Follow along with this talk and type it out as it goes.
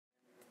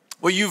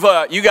Well, you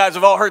guys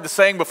have all heard the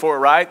saying before,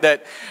 right?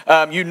 That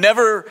you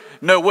never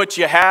know what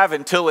you have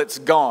until it's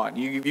gone.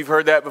 You've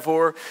heard that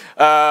before.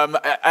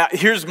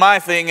 Here's my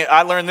thing.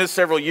 I learned this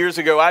several years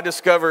ago. I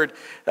discovered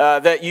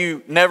that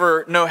you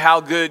never know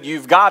how good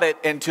you've got it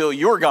until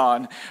you're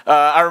gone.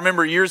 I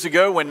remember years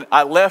ago when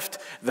I left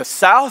the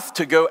South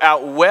to go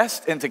out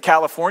west into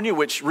California,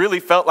 which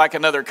really felt like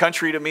another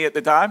country to me at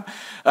the time.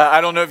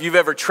 I don't know if you've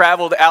ever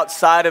traveled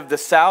outside of the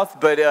South,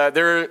 but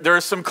there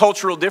are some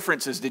cultural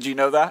differences. Did you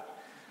know that?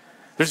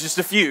 There's just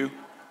a few.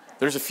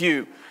 There's a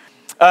few.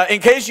 In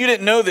case you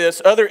didn't know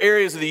this, other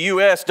areas of the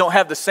U.S. don't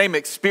have the same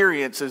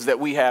experiences that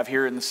we have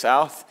here in the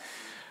South.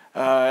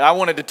 I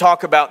wanted to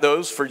talk about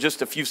those for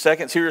just a few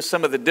seconds. Here are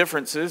some of the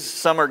differences.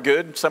 Some are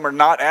good, some are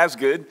not as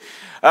good.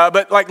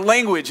 But like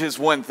language is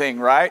one thing,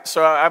 right?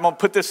 So I'm going to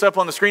put this up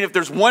on the screen. If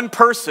there's one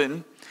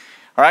person,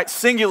 all right,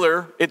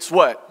 singular, it's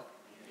what?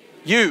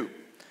 You.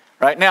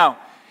 Right? Now,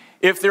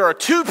 if there are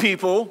two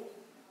people,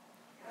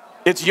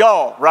 it's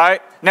y'all,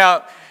 right?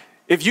 Now,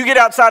 if you get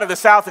outside of the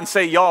South and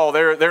say y'all,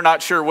 they're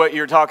not sure what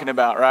you're talking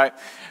about, right?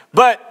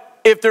 But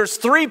if there's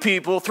three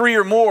people, three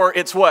or more,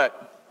 it's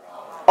what?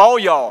 All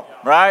y'all,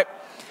 right?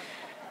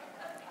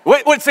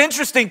 What's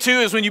interesting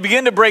too is when you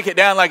begin to break it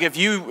down, like if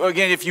you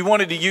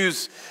wanted to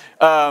use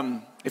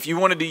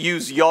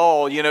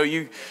y'all, you know,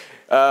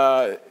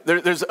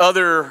 there's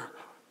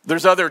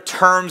other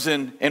terms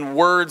and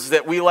words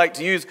that we like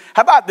to use.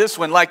 How about this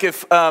one? Like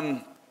if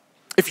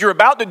you're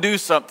about to do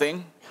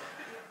something,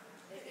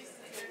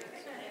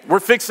 we're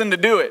fixing to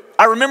do it.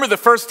 I remember the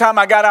first time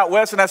I got out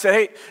west and I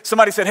said,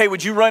 somebody said, hey,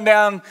 would you run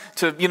down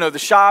to, the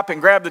shop and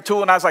grab the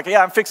tool? And I was like,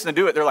 yeah, I'm fixing to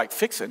do it. They're like,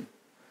 fixing?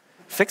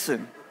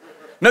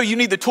 No, you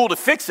need the tool to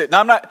fix it.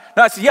 No,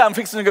 I said, yeah, I'm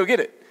fixing to go get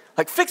it.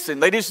 Like fixing,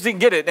 they just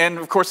didn't get it. And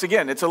of course,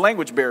 again, it's a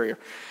language barrier.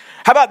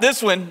 How about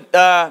this one?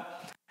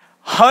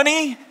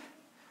 Honey,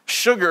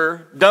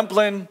 sugar,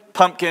 dumpling,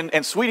 pumpkin,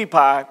 and sweetie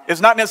pie is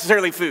not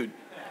necessarily food,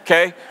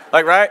 okay?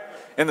 Like, right?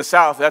 In the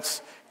South,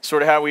 that's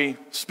sort of how we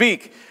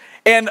speak.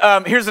 And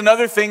here's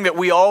another thing that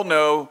we all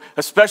know,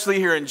 especially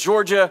here in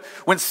Georgia.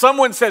 When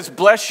someone says,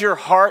 bless your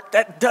heart,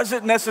 that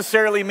doesn't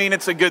necessarily mean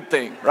it's a good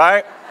thing,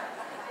 right?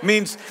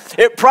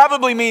 It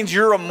probably means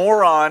you're a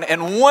moron,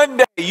 and one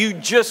day you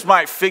just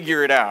might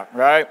figure it out,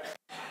 right?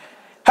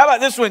 How about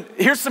this one?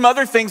 Here's some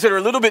other things that are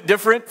a little bit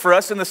different for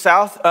us in the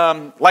South.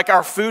 Like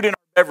our food and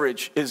our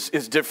beverage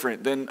is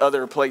different than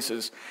other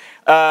places.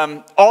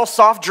 All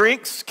soft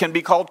drinks can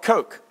be called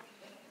Coke.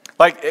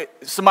 Like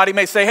somebody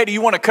may say, hey, do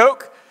you want a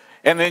Coke?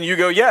 And then you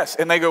go, yes.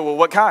 And they go, well,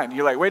 what kind?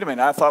 You're like, wait a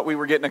minute, I thought we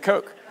were getting a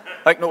Coke.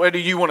 Like, no, do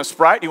you want a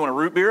Sprite? Do you want a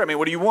root beer? I mean,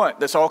 what do you want?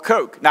 That's all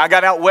Coke. Now, I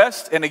got out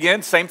west, and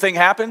again, same thing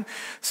happened.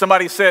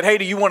 Somebody said, hey,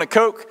 do you want a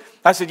Coke?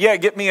 I said, yeah,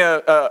 get me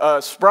a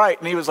Sprite.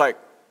 And he was like,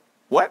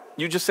 what?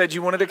 You just said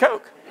you wanted a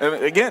Coke. And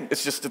again,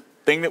 it's just a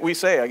thing that we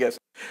say, I guess.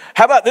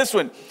 How about this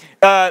one?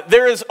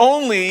 There's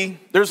only,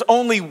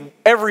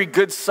 every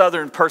good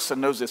Southern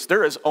person knows this,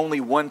 there is only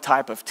one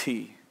type of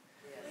tea.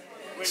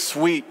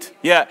 Sweet.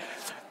 Yeah.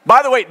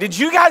 By the way, did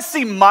you guys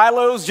see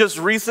Milo's just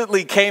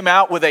recently came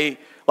out with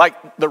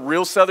the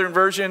real Southern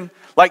version?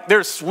 Like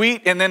they're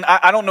sweet, and then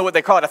I don't know what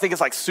they call it. I think it's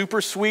like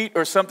super sweet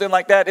or something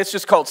like that. It's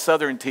just called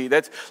Southern tea.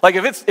 That's like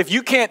if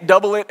you can't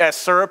double it as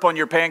syrup on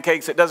your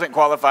pancakes, it doesn't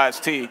qualify as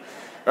tea,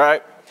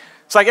 right?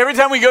 It's like every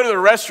time we go to the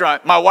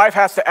restaurant, my wife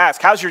has to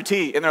ask, how's your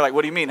tea? And they're like,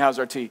 what do you mean, how's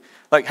our tea?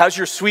 Like, how's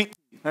your sweet tea?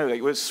 And they're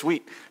like, what's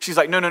sweet? She's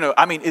like, no.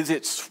 I mean, is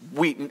it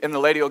sweet? And the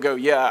lady will go,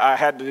 yeah, I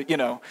had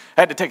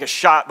to take a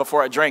shot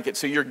before I drank it,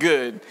 so you're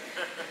good.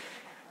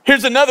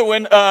 Here's another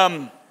one.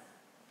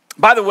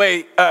 By the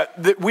way,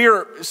 we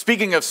are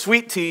speaking of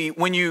sweet tea.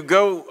 When you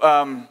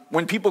go,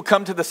 when people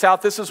come to the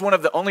South, this is one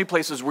of the only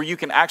places where you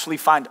can actually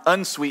find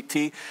unsweet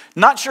tea.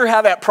 Not sure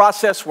how that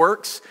process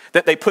works,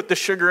 that they put the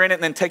sugar in it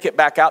and then take it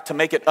back out to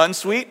make it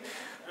unsweet.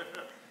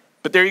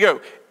 But there you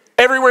go.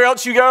 Everywhere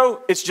else you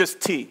go, it's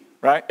just tea,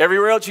 right?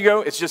 Everywhere else you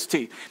go, it's just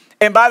tea.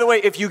 And by the way,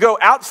 if you go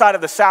outside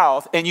of the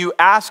South and you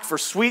ask for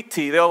sweet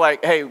tea, they'll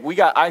like, hey, we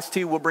got iced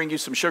tea, we'll bring you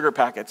some sugar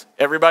packets.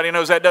 Everybody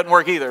knows that doesn't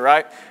work either,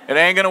 right? It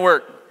ain't gonna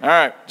work. All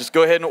right, just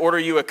go ahead and order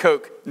you a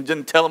Coke and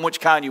then tell them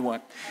which kind you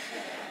want.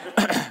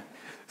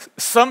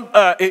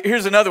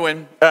 Here's another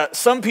one.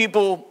 Some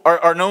people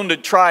are known to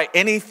try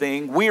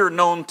anything. We are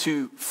known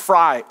to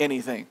fry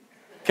anything.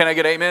 Can I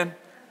get amen?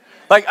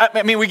 Like,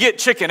 I mean, we get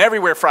chicken.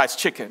 Everywhere fries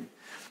chicken.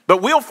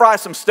 But we'll fry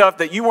some stuff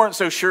that you weren't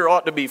so sure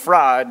ought to be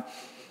fried.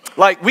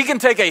 Like, we can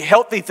take a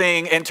healthy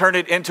thing and turn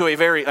it into a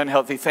very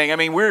unhealthy thing. I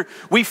mean,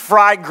 we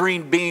fry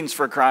green beans,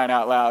 for crying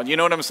out loud. You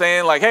know what I'm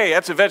saying? Like, hey,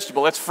 that's a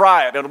vegetable. Let's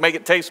fry it. It'll make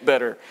it taste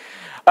better.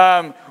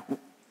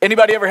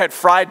 Anybody ever had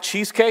fried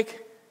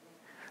cheesecake?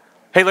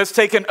 Hey, let's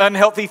take an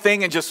unhealthy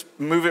thing and just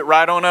move it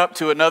right on up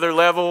to another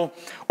level.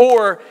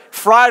 Or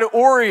fried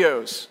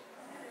Oreos.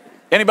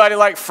 Anybody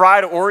like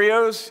fried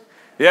Oreos?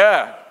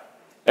 Yeah.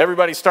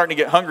 Everybody's starting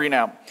to get hungry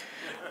now.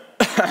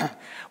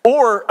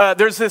 Or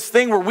there's this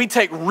thing where we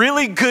take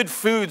really good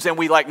foods and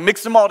we like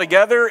mix them all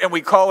together and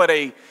we call it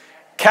a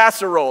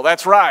casserole.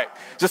 That's right.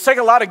 Just take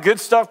a lot of good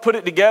stuff, put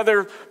it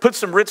together, put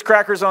some Ritz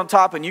crackers on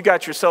top, and you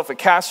got yourself a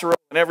casserole.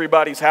 and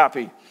everybody's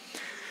happy.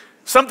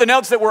 Something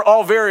else that we're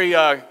all very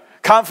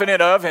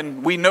confident of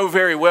and we know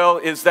very well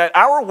is that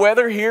our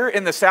weather here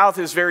in the South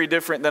is very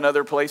different than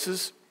other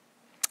places.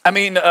 I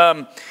mean,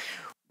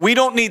 we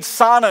don't need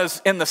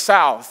saunas in the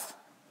South.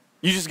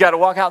 You just got to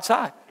walk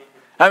outside.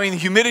 I mean, the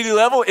humidity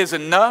level is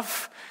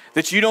enough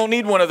that you don't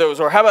need one of those.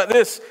 Or how about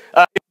this?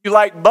 If you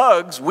like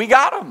bugs, we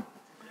got them.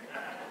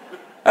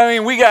 I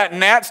mean, we got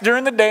gnats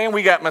during the day and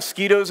we got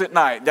mosquitoes at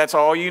night. That's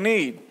all you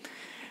need.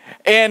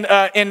 And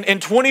in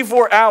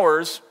 24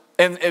 hours,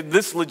 and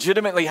this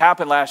legitimately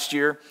happened last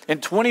year, in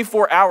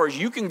 24 hours,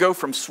 you can go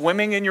from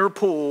swimming in your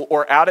pool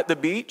or out at the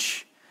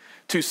beach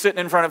to sitting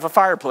in front of a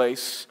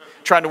fireplace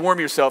trying to warm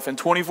yourself in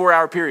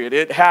 24-hour period.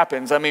 It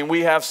happens. I mean,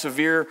 we have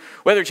severe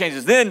weather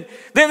changes. Then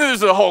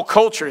there's the whole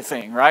culture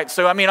thing, right?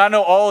 So, I mean, I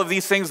know all of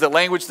these things, the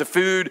language, the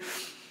food,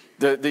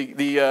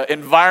 the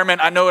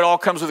environment. I know it all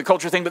comes with a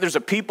culture thing, but there's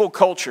a people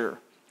culture,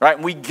 right?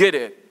 And we get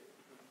it.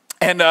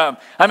 And,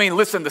 I mean,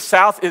 listen, the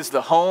South is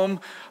the home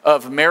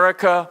of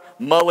America,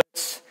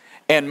 mullets,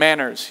 and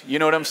manners. You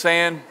know what I'm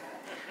saying?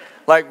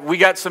 Like, we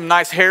got some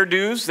nice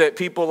hairdos that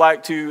people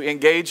like to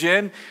engage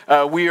in.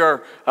 We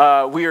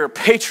are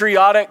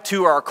patriotic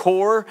to our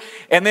core.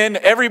 And then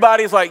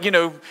everybody's like, you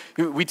know,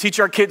 we teach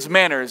our kids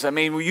manners. I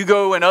mean, you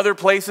go in other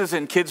places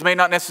and kids may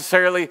not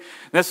necessarily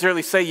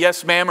say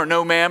yes, ma'am, or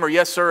no, ma'am, or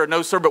yes, sir, or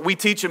no, sir. But we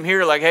teach them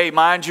here like, hey,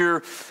 mind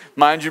your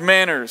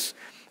manners.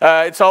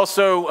 It's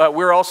also,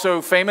 we're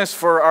also famous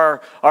for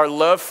our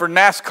love for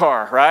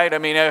NASCAR, right? I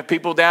mean,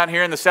 people down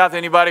here in the South,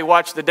 anybody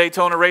watch the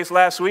Daytona race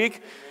last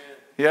week?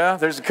 Yeah,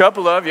 there's a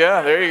couple of,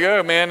 yeah, there you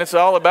go, man. It's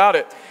all about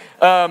it.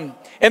 And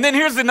then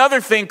here's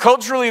another thing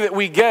culturally that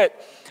we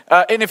get,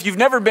 and if you've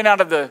never been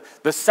out of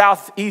the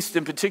Southeast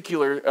in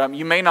particular,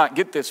 you may not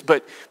get this,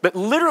 but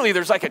literally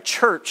there's like a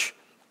church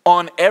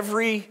on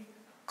every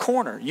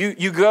corner.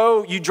 You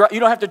go, you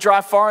don't have to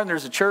drive far, and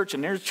there's a church,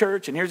 and there's a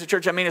church, and here's a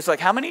church. I mean, it's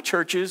like, how many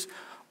churches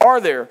are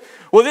there?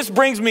 Well, this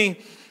brings me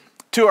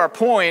to our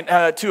point,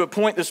 to a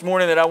point this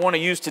morning that I want to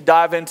use to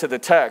dive into the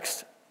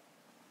text.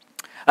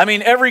 I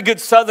mean, every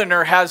good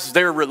Southerner has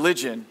their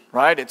religion,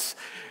 right? It's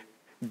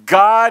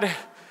God,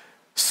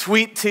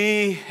 sweet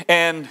tea,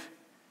 and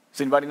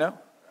does anybody know?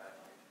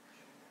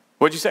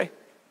 What'd you say?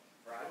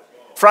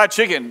 Fried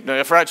chicken.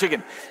 No, fried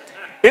chicken.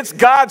 It's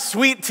God,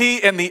 sweet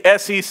tea, and the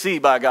SEC,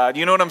 by God.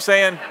 You know what I'm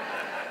saying?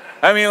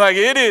 I mean, like,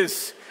 it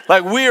is,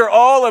 like, we are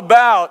all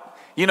about,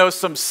 you know,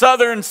 some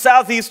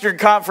Southeastern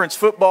Conference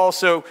football.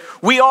 So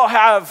we all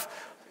have,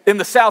 in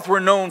the South,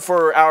 we're known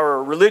for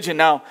our religion.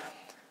 Now,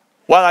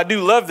 while I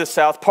do love the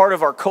South, part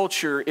of our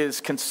culture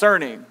is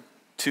concerning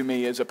to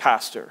me as a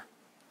pastor.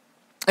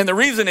 And the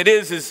reason it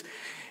is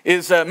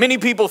many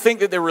people think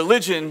that their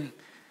religion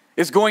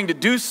is going to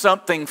do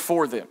something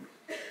for them.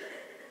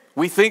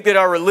 We think that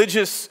our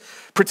religious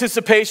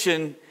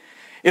participation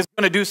is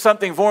going to do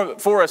something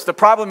for us. The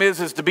problem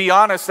is to be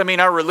honest, I mean,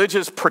 our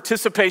religious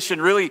participation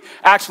really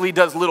actually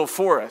does little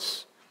for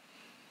us.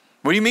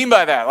 What do you mean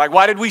by that? Like,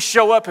 why did we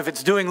show up if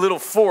it's doing little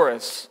for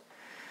us?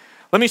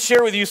 Let me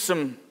share with you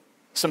some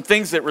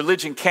things that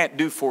religion can't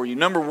do for you.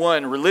 Number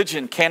one,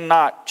 religion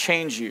cannot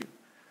change you.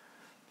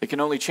 It can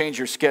only change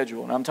your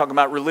schedule. And I'm talking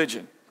about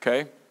religion,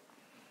 okay?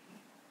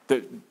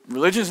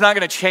 Religion's not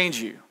going to change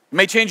you. It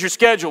may change your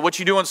schedule, what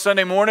you do on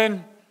Sunday morning.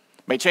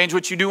 It may change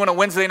what you do on a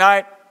Wednesday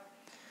night.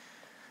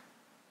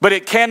 But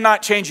it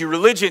cannot change you.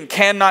 Religion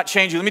cannot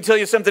change you. Let me tell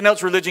you something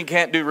else religion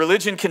can't do.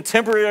 Religion can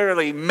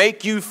temporarily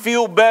make you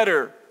feel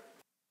better,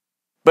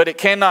 but it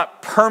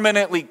cannot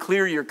permanently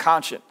clear your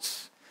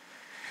conscience.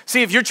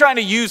 See, if you're trying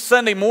to use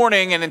Sunday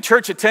morning and in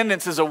church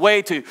attendance as a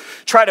way to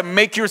try to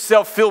make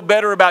yourself feel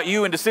better about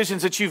you and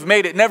decisions that you've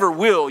made, it never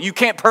will. You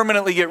can't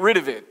permanently get rid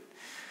of it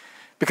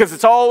because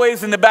it's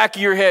always in the back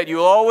of your head.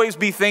 You'll always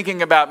be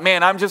thinking about,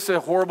 man, I'm just a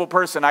horrible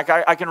person. I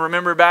can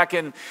remember back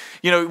in,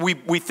 you know,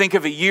 we think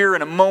of a year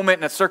and a moment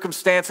and a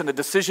circumstance and a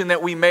decision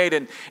that we made,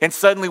 and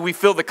suddenly we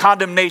feel the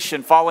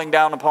condemnation falling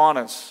down upon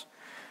us.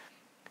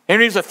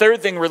 And here's the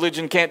third thing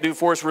religion can't do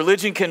for us.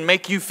 Religion can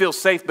make you feel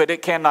safe, but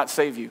it cannot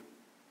save you.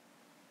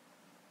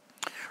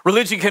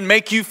 Religion can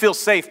make you feel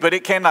safe, but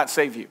it cannot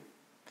save you.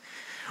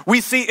 We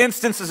see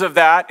instances of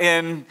that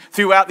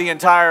throughout the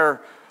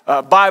entire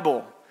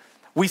Bible.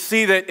 We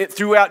see that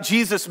throughout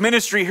Jesus'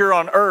 ministry here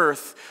on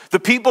earth, the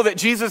people that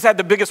Jesus had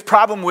the biggest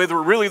problem with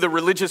were really the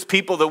religious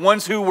people, the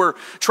ones who were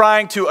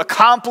trying to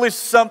accomplish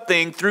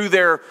something through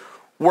their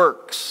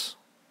works.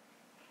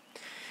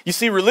 You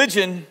see,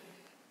 religion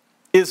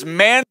is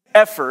man's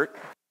effort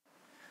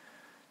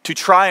to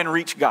try and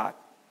reach God.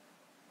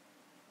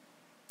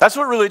 That's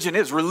what religion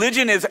is.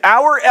 Religion is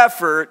our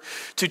effort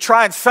to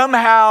try and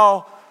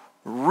somehow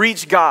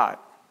reach God.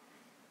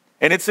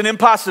 And it's an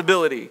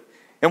impossibility.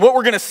 And what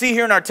we're going to see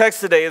here in our text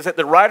today is that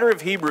the writer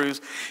of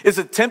Hebrews is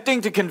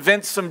attempting to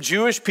convince some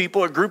Jewish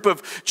people, a group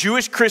of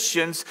Jewish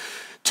Christians,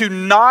 to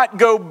not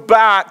go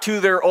back to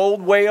their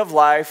old way of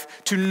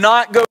life, to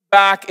not go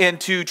back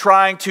into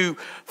trying to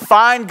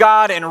find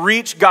God and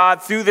reach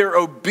God through their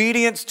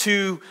obedience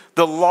to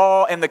the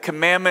law and the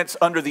commandments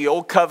under the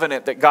old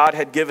covenant that God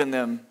had given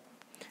them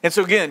And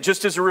so again,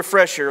 just as a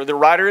refresher, the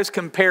writer is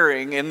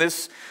comparing in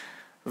this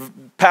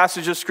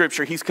passage of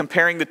scripture, he's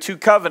comparing the two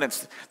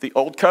covenants, the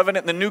old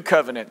covenant and the new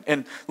covenant.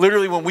 And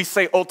literally when we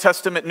say Old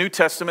Testament, New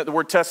Testament, the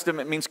word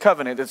testament means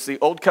covenant. It's the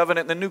old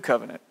covenant and the new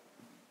covenant.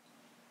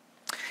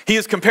 He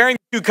is comparing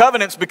the two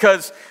covenants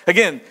because,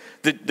 again,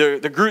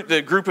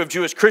 the group of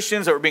Jewish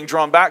Christians that were being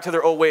drawn back to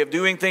their old way of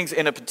doing things,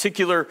 in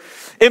particular,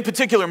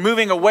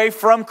 moving away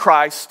from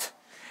Christ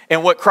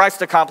and what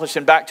Christ accomplished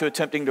and back to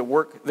attempting to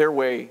work their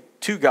way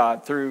to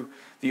God through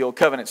the old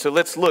covenant. So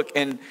let's look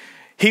in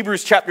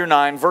Hebrews chapter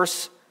 9,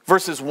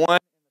 verses 1,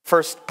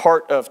 first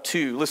part of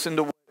 2. Listen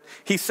to what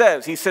he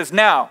says. He says,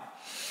 now,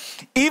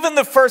 even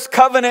the first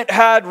covenant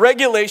had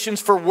regulations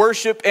for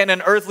worship and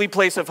an earthly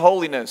place of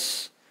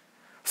holiness.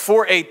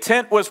 For a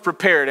tent was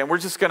prepared. And we're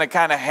just going to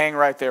kind of hang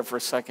right there for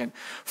a second.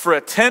 For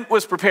a tent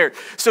was prepared.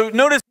 So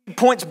notice he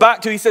points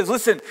back to, he says,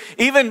 listen,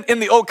 even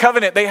in the old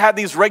covenant, they had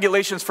these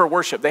regulations for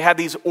worship. They had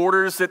these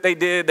orders that they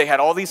did. They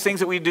had all these things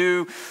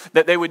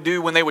that they would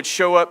do when they would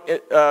show up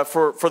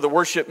for the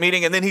worship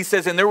meeting. And then he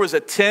says, and there was a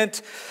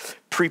tent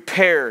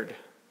prepared.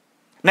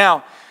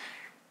 Now,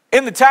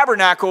 in the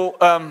tabernacle,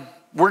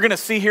 we're going to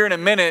see here in a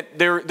minute,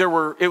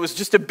 it was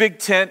just a big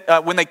tent.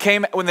 When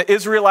the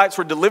Israelites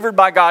were delivered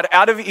by God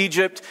out of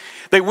Egypt,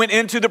 they went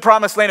into the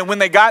promised land. And when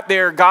they got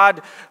there,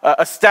 God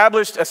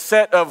established a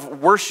set of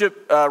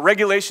worship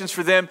regulations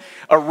for them.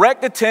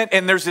 Erect a tent,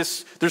 and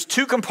there's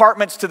two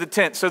compartments to the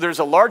tent. So there's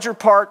a larger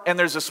part and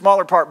there's a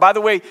smaller part. By the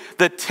way,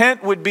 the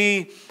tent would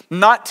be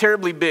not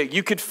terribly big.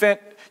 You could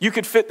fit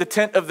the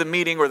tent of the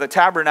meeting or the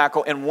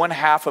tabernacle in one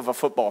half of a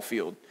football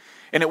field.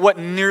 And it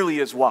wasn't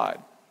nearly as wide.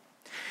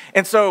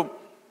 And so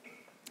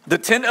the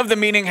tent of the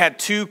meeting had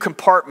two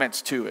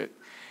compartments to it.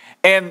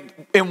 And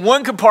in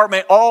one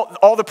compartment,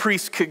 all the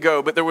priests could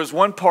go, but there was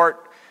one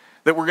part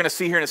that we're going to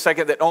see here in a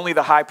second that only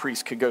the high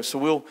priest could go. So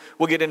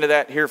we'll get into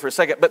that here for a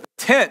second. But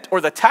the tent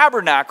or the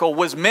tabernacle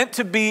was meant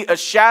to be a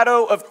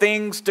shadow of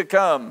things to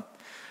come,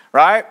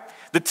 right?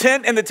 The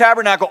tent and the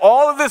tabernacle,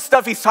 all of this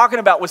stuff he's talking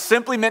about was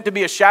simply meant to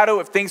be a shadow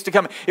of things to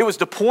come. It was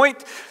to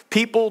point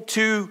people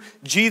to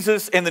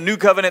Jesus and the new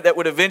covenant that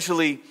would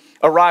eventually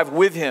arrive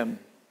with him.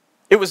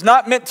 It was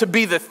not meant to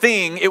be the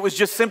thing. It was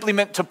just simply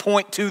meant to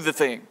point to the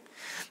thing.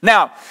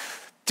 Now,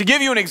 to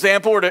give you an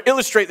example or to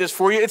illustrate this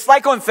for you, it's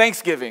like on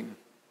Thanksgiving.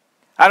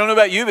 I don't know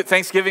about you, but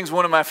Thanksgiving is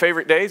one of my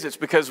favorite days. It's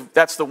because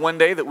that's the one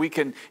day that we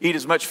can eat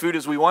as much food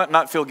as we want,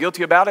 not feel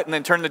guilty about it, and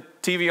then turn the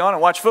TV on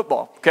and watch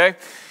football, okay?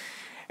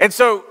 And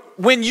so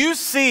when you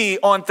see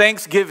on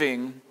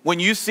Thanksgiving, when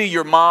you see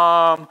your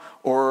mom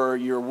or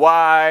your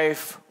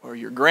wife or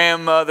your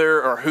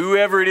grandmother or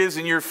whoever it is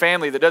in your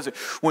family that does it,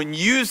 when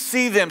you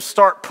see them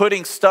start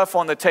putting stuff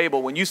on the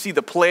table, when you see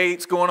the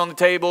plates going on the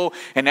table,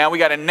 and now we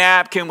got a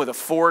napkin with a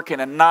fork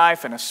and a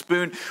knife and a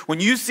spoon, when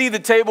you see the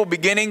table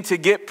beginning to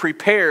get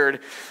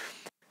prepared,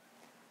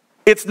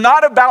 it's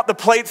not about the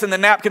plates and the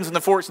napkins and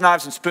the forks,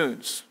 knives, and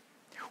spoons.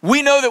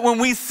 We know that when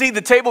we see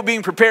the table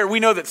being prepared, we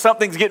know that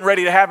something's getting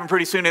ready to happen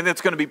pretty soon, and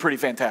it's going to be pretty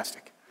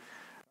fantastic.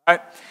 Right?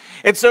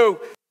 And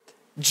so,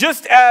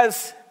 just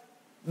as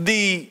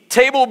the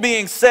table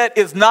being set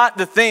is not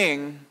the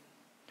thing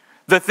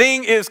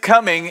is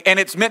coming, and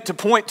it's meant to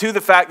point to the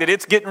fact that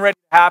it's getting ready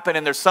to happen,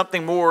 and there's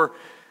something more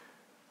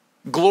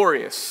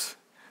glorious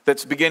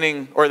that's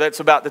beginning or that's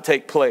about to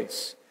take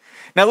place.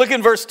 Now look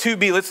in verse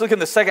 2b. Let's look in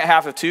the second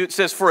half of 2. It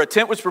says, for a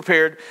tent was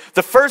prepared.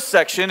 The first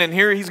section, and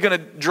here he's going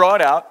to draw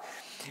it out,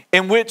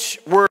 in which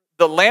were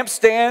the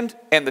lampstand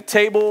and the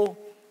table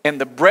and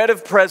the bread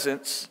of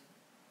presence.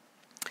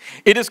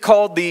 It is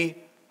called the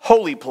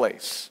holy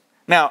place.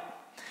 Now,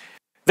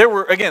 there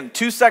were, again,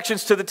 two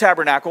sections to the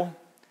tabernacle.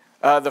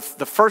 The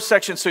first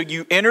section, so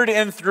you entered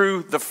in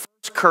through the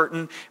first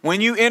curtain.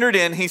 When you entered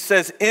in, he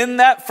says, in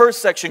that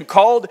first section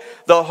called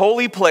the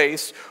holy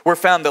place were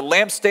found the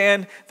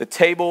lampstand, the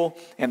table,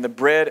 and the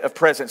bread of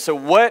presence. So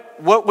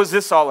what was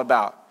this all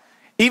about?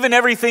 Even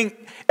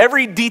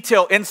every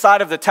detail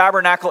inside of the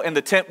tabernacle and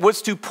the tent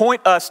was to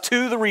point us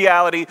to the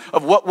reality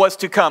of what was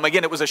to come.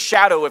 Again, it was a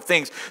shadow of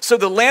things. So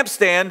the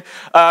lampstand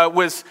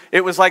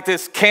was like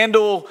this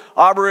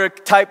candelabra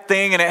type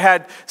thing, and it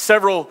had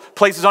several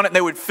places on it, and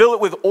they would fill it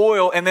with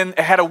oil, and then it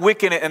had a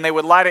wick in it, and they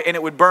would light it, and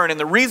it would burn. And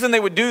the reason they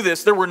would do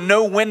this, there were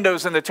no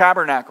windows in the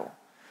tabernacle.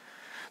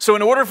 So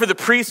in order for the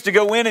priests to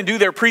go in and do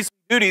their priestly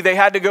duty, they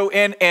had to go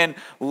in and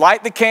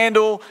light the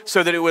candle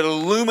so that it would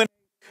illuminate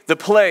the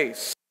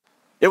place.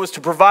 It was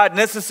to provide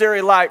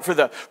necessary light for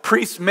the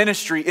priest's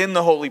ministry in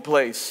the holy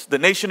place. The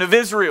nation of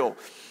Israel.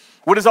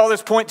 What does all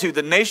this point to?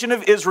 The nation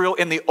of Israel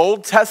in the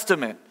Old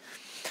Testament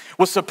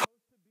was supposed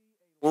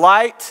to be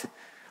light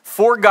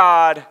for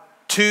God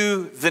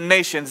to the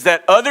nations,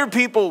 that other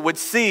people would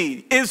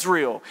see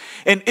Israel,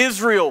 and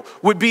Israel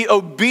would be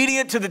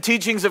obedient to the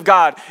teachings of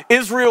God.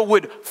 Israel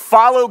would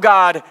follow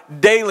God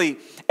daily,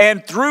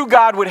 and through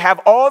God would have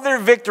all their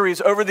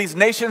victories over these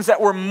nations that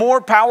were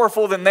more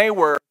powerful than they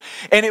were.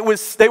 And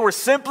they were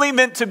simply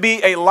meant to be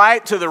a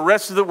light to the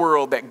rest of the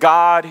world that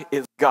God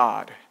is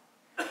God.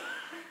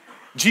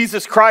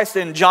 Jesus Christ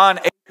in John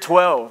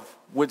 8:12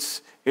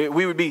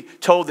 We would be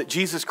told that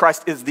Jesus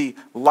Christ is the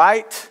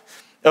light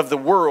of the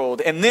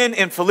world. And then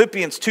in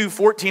Philippians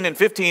 2:14 and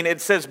 15, it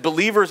says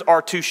believers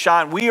are to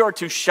shine. We are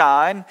to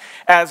shine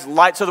as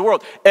lights of the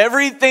world.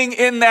 Everything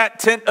in that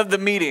tent of the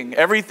meeting,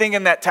 everything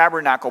in that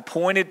tabernacle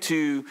pointed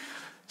to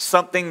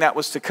something that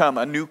was to come,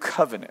 a new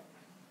covenant.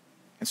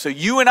 And so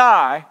you and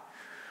I,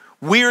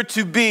 we are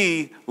to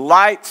be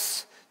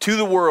lights to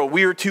the world.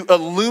 We are to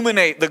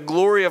illuminate the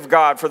glory of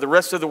God for the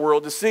rest of the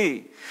world to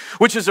see.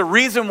 Which is a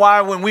reason why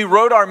when we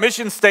wrote our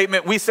mission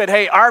statement, we said,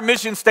 hey, our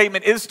mission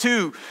statement is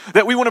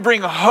that we want to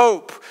bring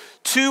hope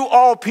to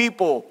all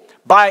people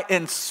by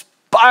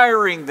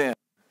inspiring them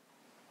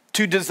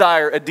to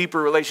desire a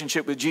deeper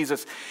relationship with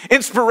Jesus.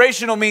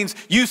 Inspirational means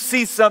you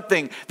see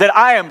something, that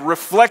I am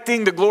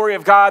reflecting the glory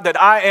of God, that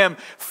I am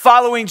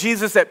following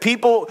Jesus, that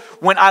people,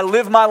 when I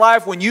live my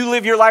life, when you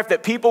live your life,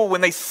 that people, when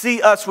they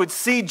see us, would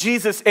see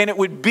Jesus, and it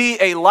would be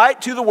a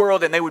light to the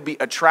world, and they would be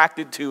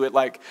attracted to it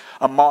like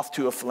a moth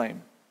to a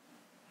flame.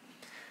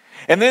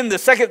 And then the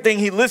second thing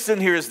he lists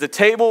in here is the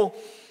table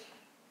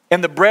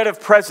and the bread of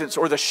presence,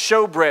 or the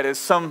showbread, as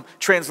some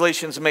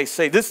translations may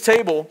say. This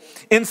table,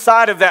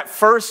 inside of that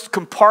first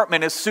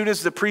compartment, as soon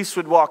as the priest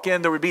would walk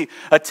in, there would be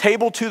a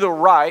table to the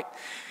right.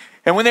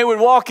 And when they would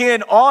walk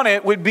in, on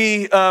it would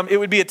be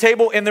a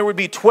table, and there would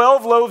be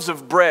 12 loaves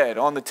of bread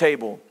on the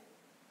table.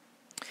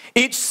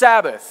 Each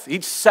Sabbath,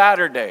 each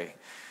Saturday,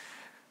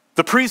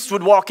 the priest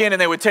would walk in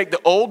and they would take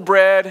the old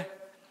bread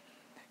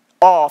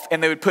off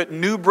and they would put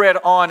new bread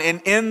on.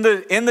 And in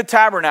the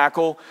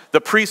tabernacle, the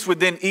priest would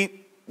then eat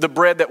the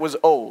bread that was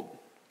old,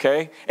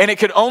 okay? And it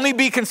could only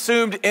be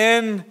consumed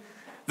in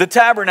the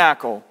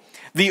tabernacle.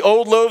 The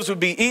old loaves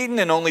would be eaten,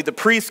 and only the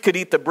priest could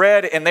eat the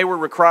bread, and they were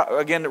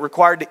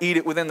required to eat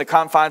it within the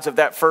confines of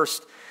that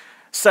first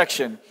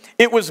section.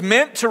 It was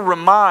meant to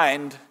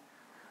remind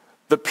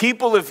the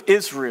people of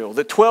Israel,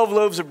 the 12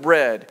 loaves of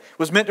bread,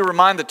 was meant to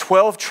remind the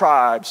 12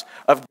 tribes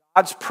of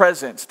God's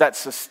presence that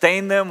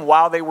sustained them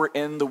while they were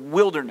in the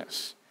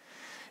wilderness.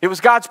 It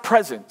was God's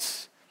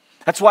presence.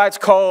 That's why it's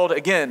called,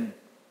 again,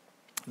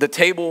 the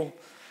table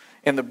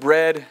and the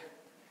bread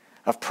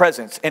of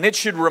presence. And it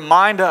should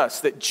remind us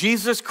that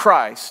Jesus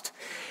Christ,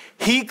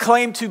 he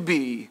claimed to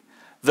be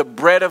the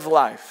bread of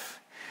life.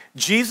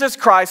 Jesus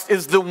Christ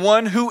is the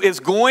one who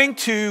is going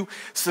to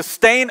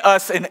sustain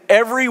us in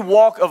every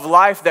walk of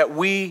life that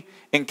we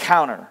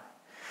encounter.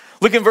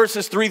 Look in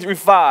verses 3 through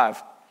 5.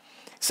 It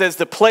says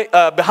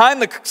behind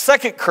the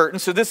second curtain,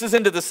 so this is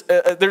into this,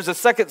 there's a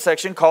second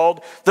section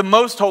called the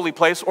most holy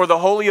place, or the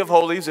Holy of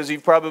Holies, as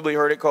you've probably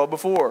heard it called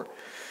before.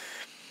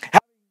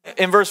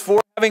 In verse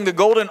 4, having the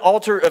golden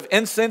altar of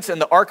incense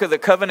and the ark of the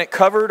covenant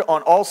covered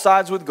on all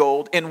sides with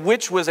gold, in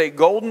which was a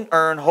golden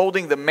urn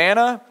holding the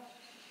manna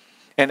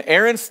and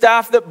Aaron's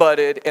staff that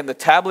budded and the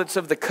tablets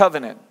of the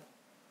covenant.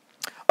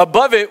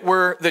 Above it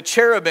were the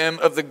cherubim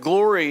of the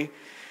glory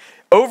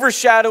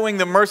overshadowing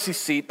the mercy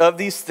seat. Of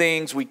these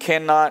things we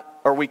cannot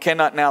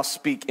now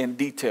speak in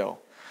detail.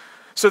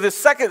 So this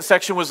second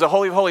section was the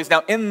Holy of Holies.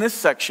 Now in this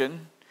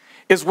section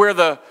is where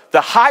the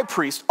high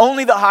priest,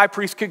 only the high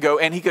priest could go,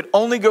 and he could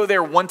only go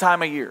there one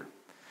time a year.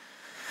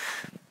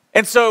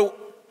 And so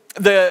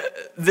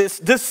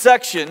this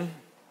section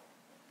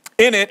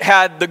in it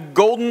had the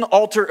golden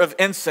altar of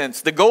incense.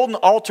 The golden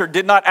altar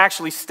did not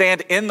actually stand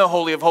in the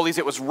Holy of Holies.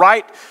 It was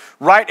right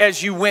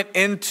as you went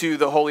into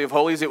the Holy of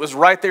Holies. It was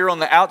right there on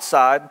the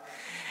outside.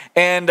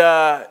 And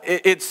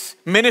its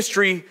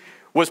ministry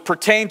was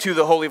pertained to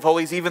the Holy of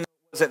Holies, even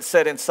wasn't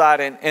set inside,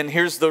 and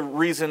here's the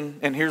reason,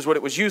 and here's what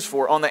it was used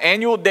for. On the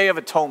annual Day of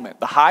Atonement,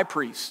 the high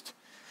priest,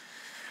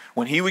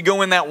 when he would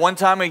go in that one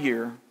time a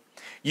year,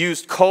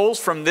 used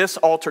coals from this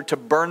altar to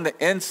burn the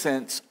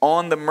incense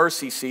on the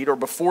mercy seat, or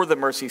before the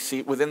mercy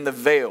seat within the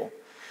veil.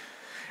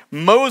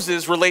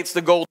 Moses relates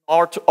the golden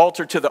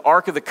altar to the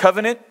Ark of the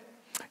Covenant,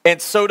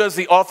 and so does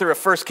the author of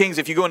 1 Kings.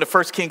 If you go into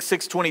 1 Kings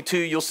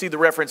 6:22, you'll see the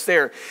reference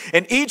there.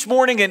 And each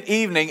morning and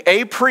evening,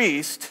 a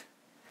priest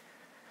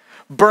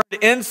burned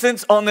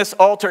incense on this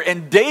altar.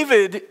 And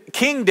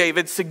King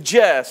David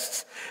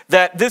suggests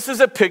that this is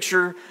a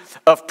picture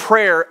of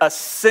prayer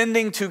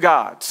ascending to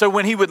God. So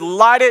when he would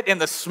light it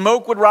and the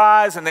smoke would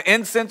rise and the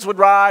incense would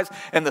rise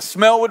and the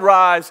smell would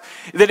rise,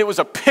 that it was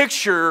a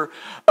picture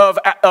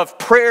of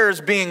prayers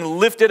being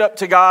lifted up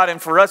to God.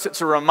 And for us, it's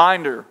a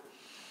reminder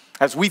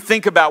as we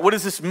think about what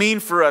does this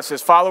mean for us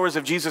as followers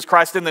of Jesus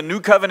Christ in the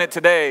new covenant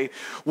today.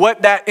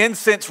 What that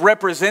incense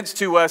represents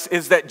to us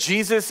is that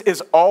Jesus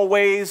is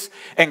always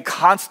and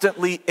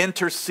constantly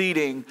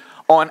interceding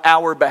on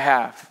our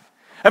behalf.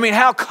 I mean,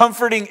 how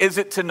comforting is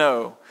it to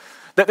know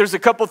that there's a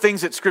couple things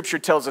that Scripture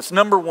tells us.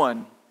 Number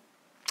one,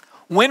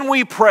 when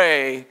we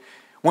pray,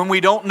 when we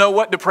don't know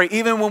what to pray,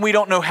 even when we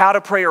don't know how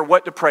to pray or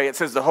what to pray, it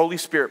says the Holy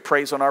Spirit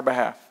prays on our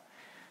behalf.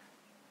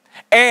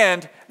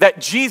 And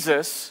that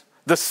Jesus,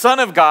 the Son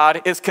of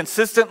God, is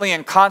consistently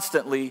and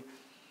constantly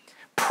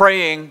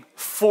praying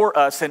for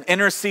us and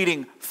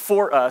interceding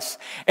for us.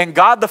 And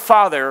God the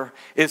Father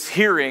is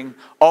hearing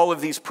all of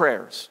these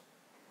prayers.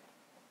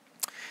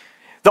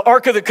 The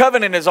Ark of the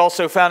Covenant is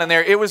also found in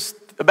there. It was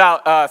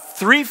about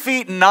 3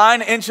 feet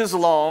 9 inches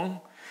long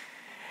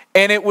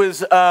And it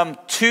was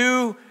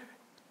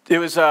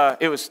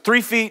it was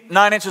 3 feet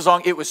 9 inches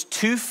long. It was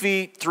 2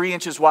 feet 3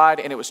 inches wide,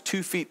 and it was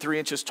 2 feet 3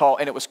 inches tall.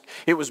 And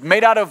it was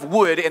made out of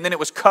wood, and then it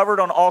was covered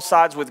on all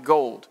sides with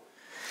gold.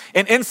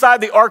 And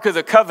inside the Ark of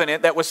the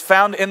Covenant that was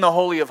found in the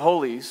Holy of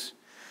Holies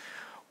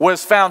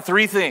was found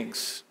 3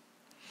 things.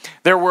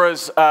 There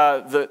was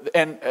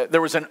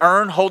there was an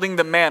urn holding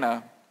the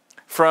manna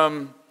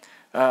from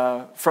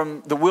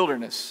the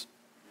wilderness,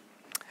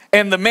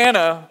 and the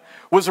manna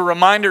was a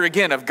reminder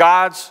again of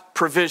God's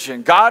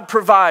provision. God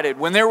provided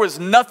when there was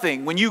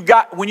nothing, when you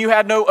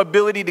had no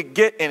ability to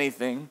get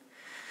anything.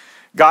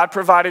 God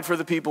provided for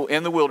the people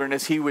in the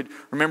wilderness. He would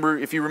remember,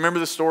 if you remember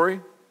the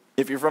story,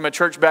 if you're from a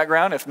church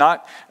background, if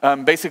not,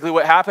 basically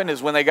what happened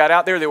is when they got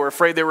out there, they were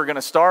afraid they were going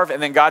to starve.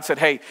 And then God said,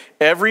 hey,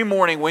 every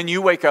morning when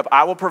you wake up,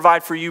 I will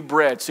provide for you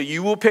bread. So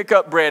you will pick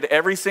up bread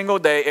every single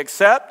day,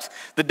 except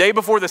the day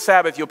before the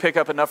Sabbath, you'll pick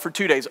up enough for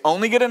 2 days.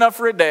 Only get enough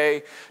for a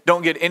day.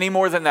 Don't get any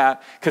more than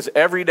that, because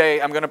every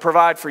day I'm going to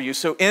provide for you.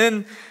 So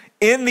in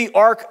the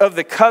Ark of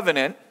the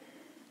Covenant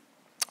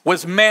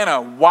was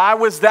manna. Why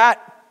was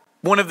that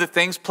one of the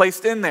things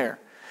placed in there?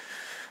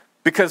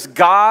 Because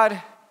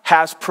God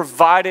has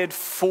provided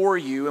for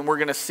you, and we're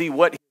going to see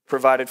what he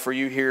provided for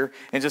you here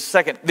in just a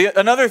second.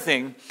 Another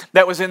thing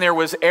that was in there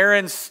was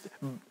Aaron's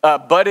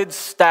budded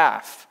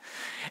staff.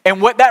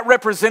 And what that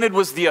represented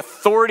was the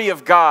authority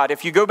of God.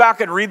 If you go back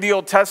and read the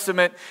Old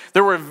Testament,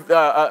 there were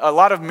a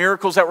lot of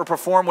miracles that were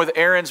performed with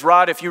Aaron's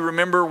rod. If you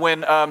remember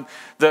when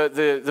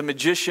the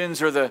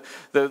magicians or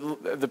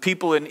the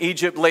people in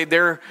Egypt laid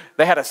they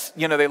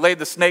laid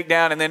the snake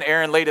down, and then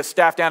Aaron laid his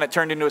staff down. It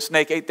turned into a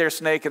snake, ate their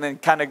snake, and then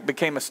kind of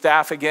became a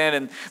staff again.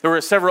 And there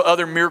were several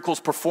other miracles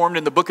performed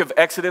in the book of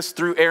Exodus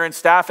through Aaron's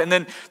staff. And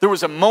then there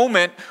was a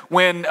moment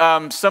when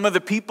some of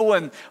the people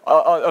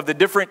of the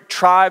different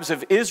tribes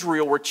of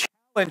Israel were challenging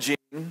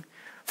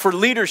for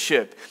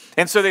leadership.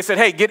 And so they said,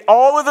 hey, get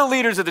all of the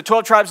leaders of the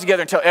 12 tribes together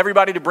and tell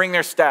everybody to bring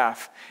their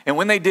staff. And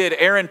when they did,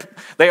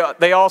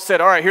 they all said,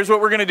 all right, here's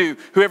what we're going to do.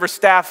 Whoever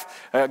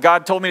staff,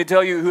 God told me to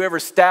tell you, whoever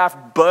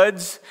staff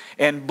buds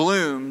and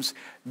blooms,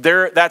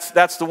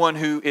 that's the one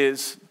who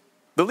is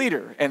the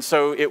leader. And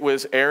so it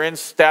was Aaron's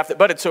staff that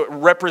budded. So it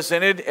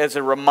represented as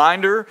a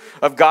reminder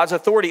of God's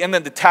authority. And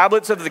then the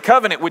tablets of the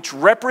covenant, which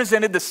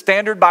represented the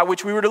standard by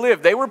which we were to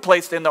live, they were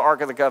placed in the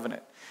Ark of the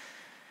Covenant.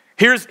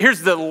 Here's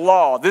the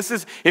law.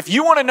 If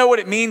you want to know what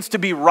it means to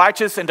be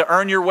righteous and to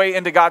earn your way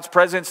into God's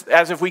presence,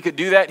 as if we could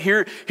do that,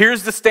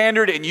 here's the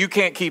standard, and you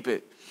can't keep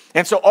it.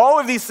 And so all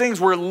of these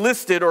things were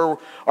listed or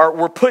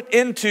were put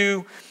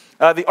into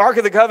the Ark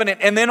of the Covenant.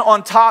 And then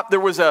on top, there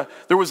was a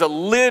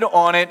lid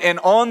on it, and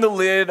on the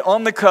lid,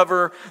 on the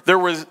cover, there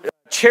was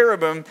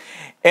cherubim.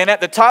 And at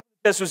the top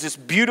of this was this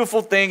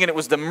beautiful thing, and it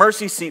was the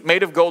mercy seat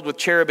made of gold with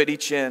cherub at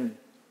each end.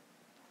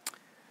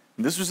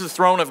 And this was the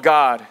throne of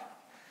God.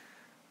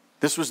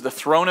 This was the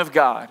throne of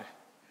God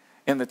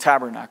in the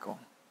tabernacle.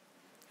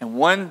 And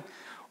one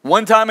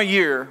time a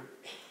year,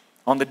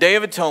 on the Day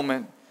of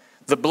Atonement,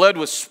 the blood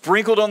was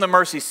sprinkled on the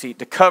mercy seat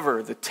to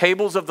cover the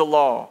tables of the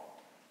law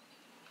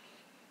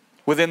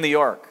within the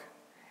ark.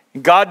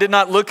 And God did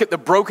not look at the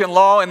broken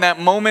law in that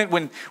moment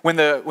when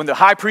the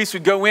high priest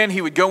would go in.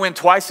 He would go in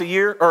twice a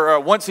year, or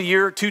once a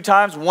year, 2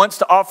 times. Once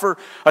to offer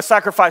a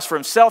sacrifice for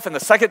himself, and the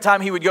second time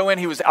he would go in,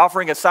 he was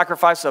offering a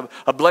sacrifice,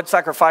 a blood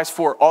sacrifice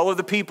for all of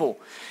the people.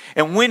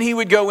 And when he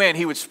would go in,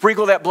 he would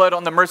sprinkle that blood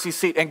on the mercy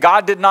seat. And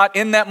God did not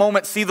in that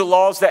moment see the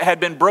laws that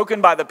had been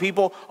broken by the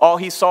people. All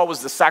he saw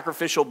was the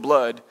sacrificial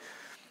blood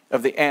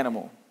of the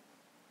animal.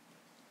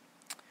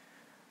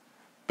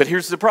 But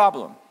here's the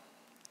problem.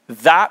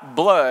 That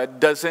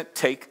blood doesn't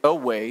take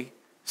away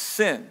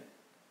sin.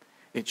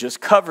 It just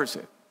covers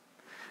it.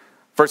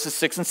 Verses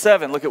 6 and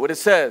 7, look at what it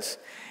says.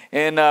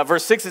 In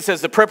verse 6 it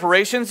says, the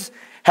preparations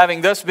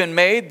having thus been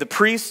made, the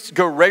priests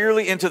go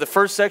regularly into the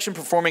first section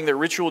performing their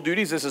ritual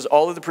duties. This is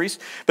all of the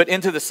priests. But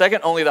into the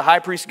second, only the high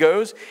priest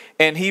goes,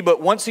 and he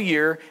but once a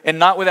year, and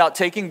not without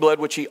taking blood,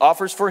 which he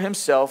offers for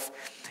himself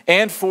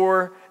and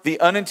for the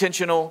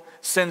unintentional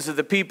sins of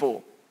the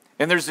people.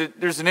 And there's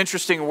an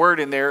interesting word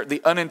in there,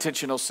 the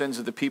unintentional sins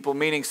of the people,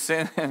 meaning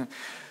sin.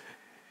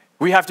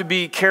 We have to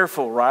be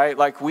careful, right?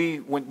 Like we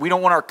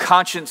don't want our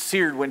conscience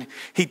seared when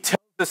he tells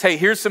us, hey,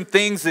 here's some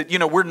things that,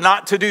 we're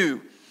not to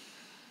do.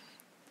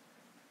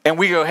 And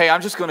we go, hey,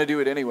 I'm just going to do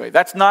it anyway.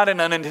 That's not an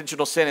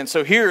unintentional sin. And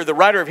so here, the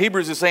writer of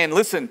Hebrews is saying,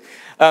 listen,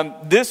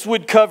 this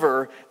would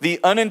cover the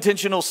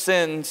unintentional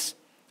sins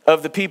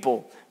of the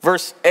people.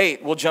 Verse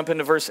 8, we'll jump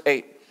into verse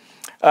 8.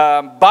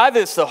 By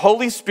this, the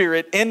Holy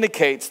Spirit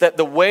indicates that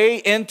the way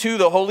into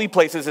the holy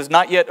places is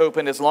not yet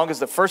opened as long as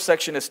the first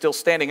section is still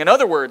standing. In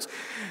other words,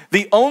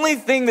 the only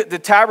thing that the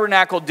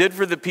tabernacle did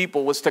for the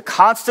people was to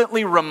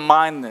constantly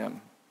remind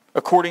them,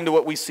 according to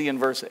what we see in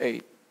verse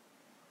 8.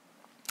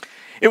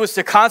 It was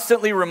to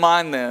constantly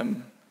remind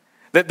them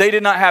that they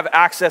did not have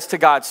access to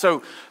God.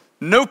 So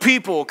no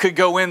people could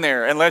go in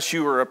there unless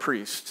you were a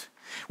priest.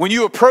 When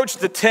you approached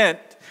the tent,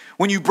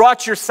 when you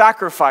brought your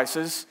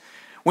sacrifices,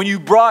 when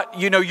you brought,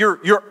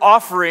 your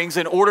offerings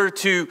in order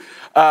to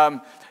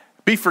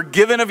Be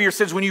forgiven of your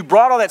sins. When you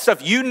brought all that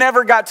stuff, you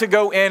never got to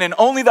go in, and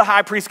only the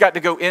high priest got to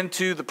go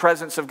into the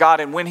presence of God.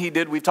 And when he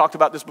did, we've talked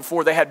about this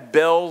before, they had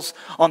bells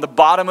on the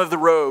bottom of the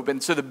robe.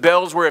 And so the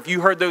bells were, if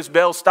you heard those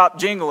bells stop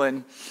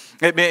jingling,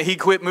 it meant he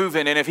quit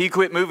moving. And if he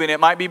quit moving, it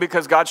might be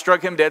because God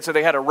struck him dead. So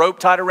they had a rope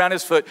tied around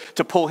his foot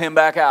to pull him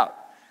back out.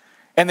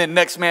 And then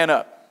next man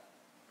up.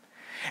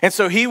 And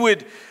so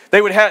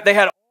they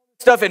had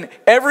stuff, and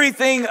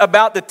everything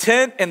about the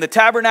tent and the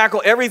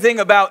tabernacle, everything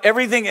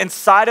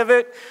inside of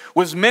it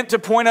was meant to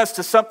point us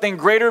to something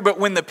greater. But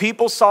when the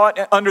people saw it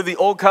under the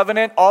old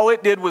covenant, all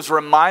it did was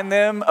remind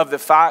them of the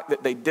fact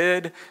that they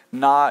did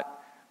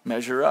not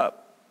measure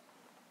up.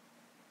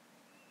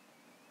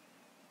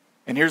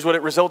 And here's what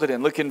it resulted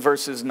in. Look in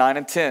verses 9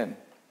 and 10.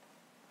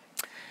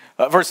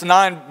 Verse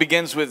 9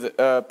 begins with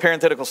a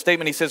parenthetical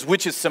statement. He says,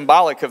 which is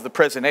symbolic of the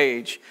present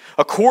age.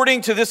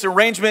 According to this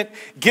arrangement,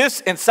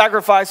 gifts and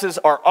sacrifices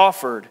are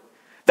offered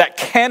that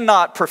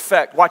cannot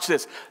perfect, watch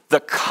this,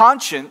 the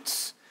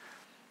conscience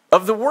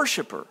of the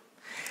worshiper.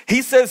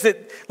 He says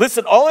that,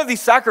 listen, all of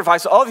these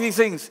sacrifices, all of these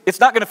things, it's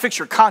not going to fix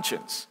your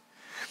conscience.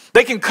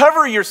 They can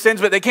cover your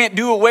sins, but they can't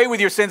do away with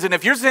your sins. And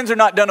if your sins are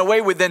not done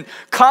away with, then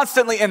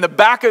constantly in the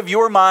back of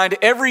your mind,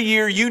 every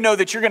year you know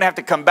that you're going to have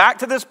to come back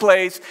to this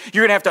place.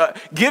 You're going to have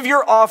to give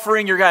your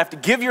offering. You're going to have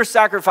to give your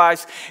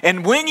sacrifice.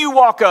 And when you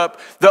walk up,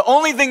 the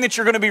only thing that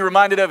you're going to be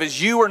reminded of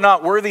is you are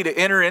not worthy to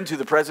enter into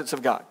the presence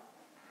of God.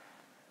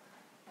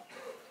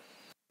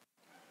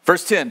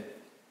 Verse 10,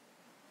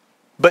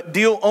 but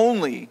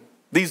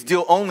these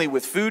deal only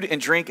with food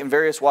and drink and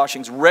various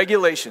washings,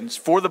 regulations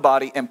for the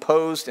body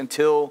imposed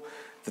until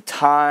the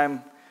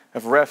time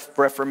of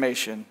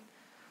Reformation.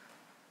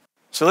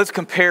 So let's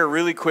compare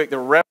really quick the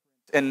reference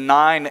in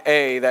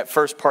 9a, that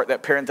first part,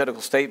 that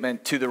parenthetical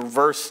statement, to the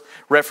verse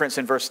reference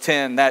in verse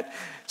 10.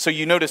 So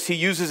you notice he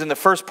uses in the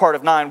first part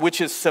of 9, which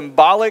is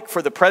symbolic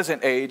for the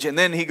present age. And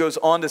then he goes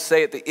on to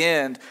say at the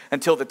end,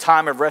 until the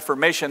time of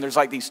Reformation, there's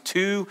like these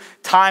two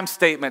time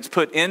statements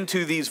put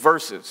into these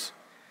verses.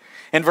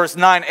 In verse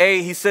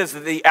 9a, he says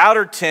that the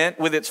outer tent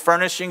with its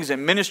furnishings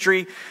and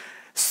ministry,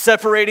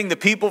 separating the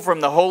people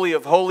from the Holy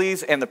of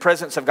Holies and the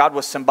presence of God,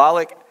 was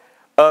symbolic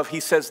of, he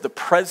says, the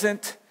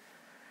present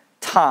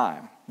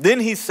time.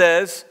 Then he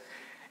says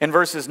in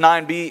verses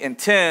 9b and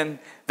 10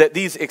 that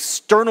these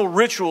external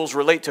rituals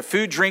relate to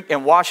food, drink,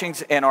 and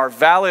washings and are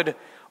valid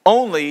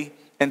only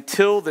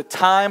until the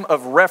time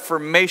of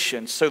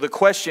Reformation. So the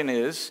question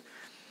is,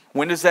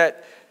 when does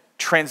that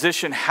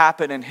transition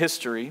happen in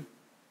history?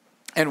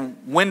 And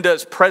when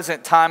does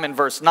present time in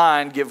verse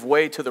 9 give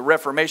way to the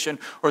Reformation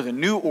or the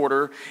new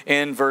order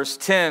in verse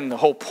 10? The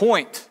whole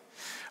point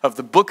of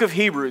the book of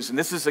Hebrews, and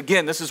this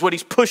is what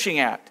he's pushing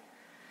at,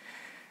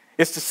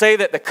 is to say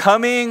that the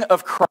coming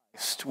of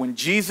Christ, when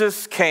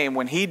Jesus came,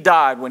 when he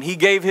died, when he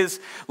gave his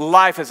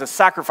life as a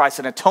sacrifice,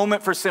 an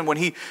atonement for sin, when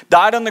he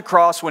died on the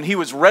cross, when he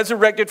was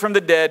resurrected from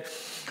the dead,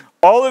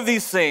 all of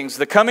these things,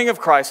 the coming of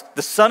Christ,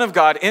 the Son of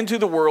God into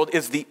the world,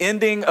 is the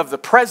ending of the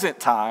present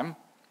time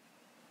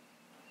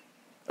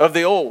of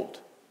the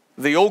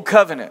old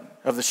covenant,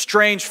 of the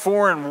strange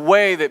foreign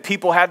way that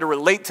people had to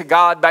relate to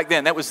God back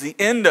then. That was the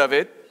end of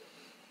it.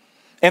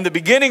 And the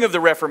beginning of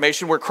the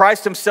Reformation, where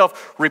Christ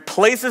himself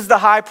replaces the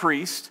high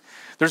priest.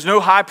 There's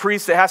no high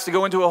priest that has to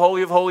go into a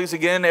Holy of Holies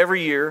again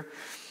every year.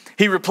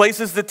 He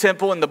replaces the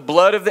temple and the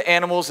blood of the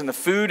animals and the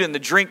food and the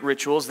drink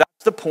rituals.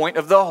 That's the point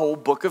of the whole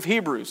book of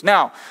Hebrews.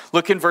 Now,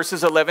 look in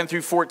verses 11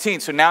 through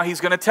 14. So now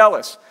he's going to tell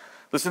us.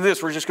 Listen to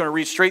this. We're just going to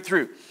read straight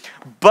through.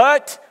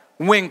 But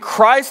when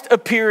Christ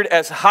appeared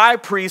as high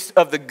priest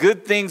of the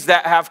good things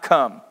that have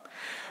come,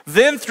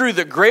 then through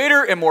the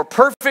greater and more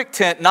perfect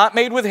tent, not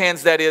made with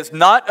hands, that is,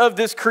 not of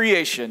this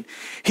creation,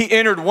 he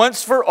entered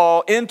once for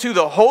all into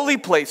the holy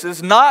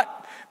places,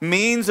 not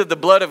means of the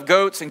blood of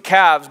goats and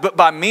calves, but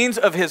by means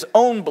of his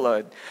own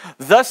blood,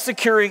 thus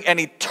securing an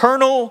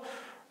eternal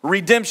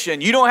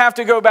redemption. You don't have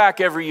to go back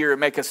every year and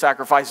make a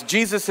sacrifice.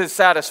 Jesus has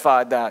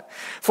satisfied that.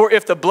 For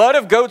if the blood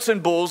of goats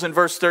and bulls, in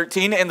verse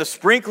 13, and the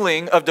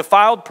sprinkling of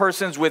defiled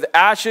persons with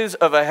ashes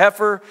of a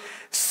heifer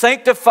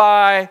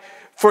sanctify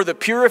for the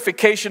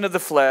purification of the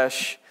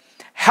flesh,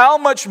 how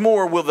much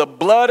more will the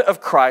blood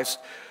of Christ,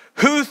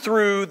 who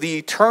through the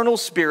eternal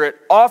Spirit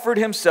offered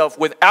himself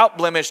without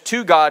blemish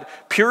to God,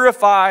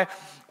 purify,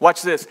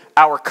 watch this,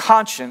 our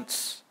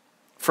conscience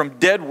from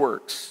dead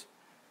works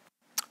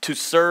to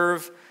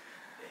serve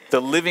the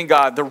living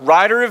God. The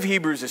writer of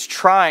Hebrews is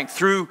trying,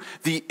 through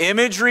the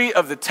imagery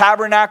of the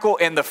tabernacle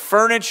and the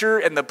furniture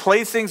and the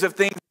placings of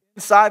things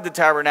inside the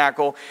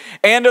tabernacle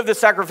and of the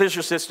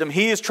sacrificial system,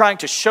 he is trying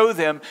to show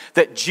them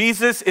that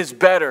Jesus is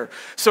better.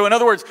 So in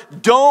other words,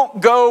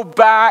 don't go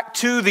back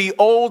to the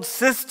old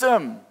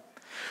system.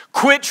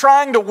 Quit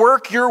trying to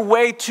work your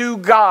way to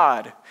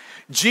God.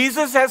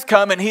 Jesus has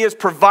come and he has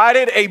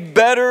provided a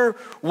better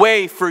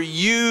way for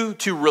you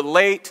to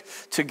relate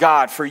to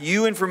God, for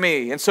you and for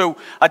me. And so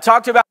I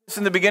talked about this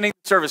in the beginning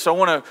of the service. So I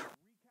want to recap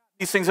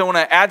these things. I want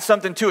to add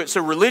something to it.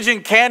 So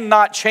religion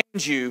cannot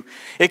change you.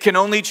 It can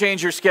only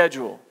change your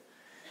schedule.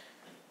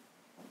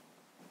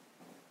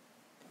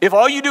 If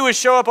all you do is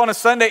show up on a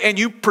Sunday and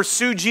you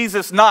pursue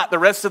Jesus not the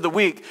rest of the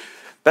week,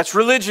 that's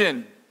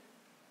religion.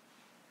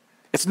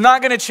 It's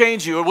not going to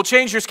change you. It will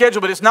change your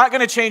schedule, but it's not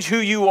going to change who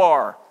you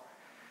are.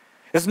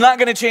 It's not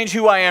going to change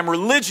who I am.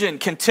 Religion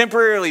can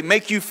temporarily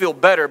make you feel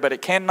better, but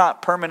it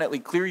cannot permanently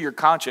clear your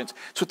conscience.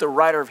 That's what the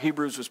writer of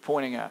Hebrews was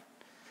pointing at.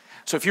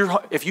 So if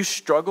you're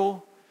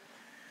struggling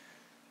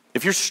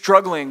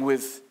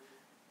with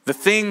the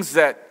things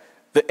that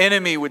the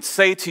enemy would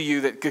say to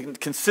you, that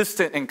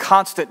consistent and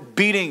constant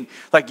beating,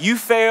 like you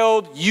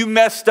failed, you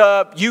messed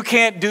up, you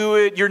can't do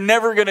it, you're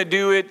never going to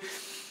do it.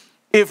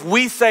 If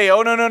we say,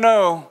 oh,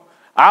 no,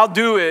 I'll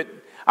do it.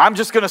 I'm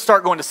just going to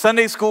start going to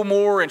Sunday school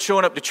more and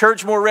showing up to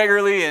church more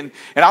regularly, and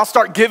I'll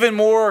start giving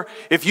more.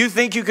 If you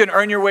think you can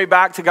earn your way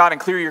back to God and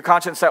clear your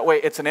conscience that way,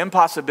 it's an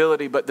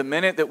impossibility. But the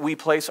minute that we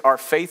place our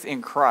faith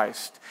in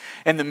Christ,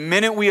 and the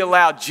minute we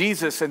allow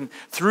Jesus and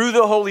through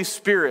the Holy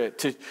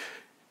Spirit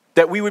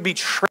that we would be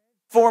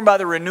transformed by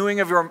the renewing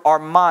of our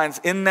minds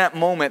in that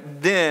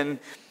moment, then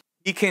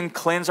He can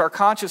cleanse our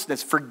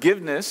consciousness.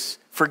 Forgiveness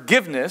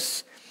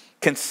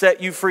can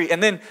set you free.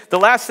 And then the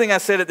last thing I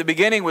said at the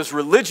beginning was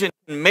religion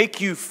can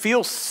make you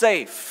feel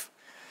safe.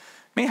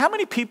 I mean, how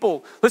many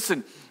people,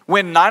 listen,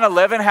 when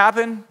 9/11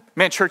 happened,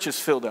 man, churches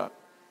filled up.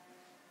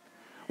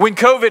 When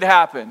COVID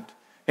happened,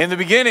 in the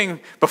beginning,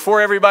 before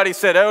everybody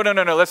said, oh, no,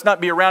 let's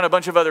not be around a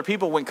bunch of other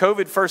people. When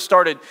COVID first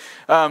started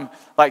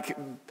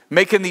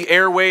making the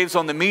airwaves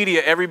on the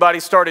media, everybody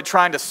started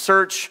trying to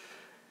search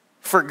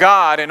for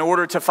God in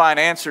order to find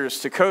answers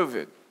to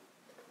COVID.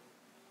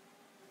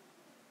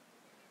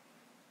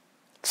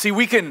 See,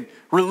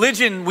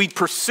 religion, we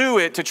pursue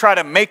it to try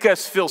to make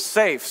us feel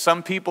safe.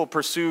 Some people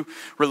pursue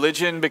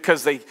religion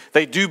because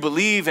they do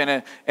believe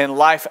in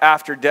life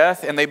after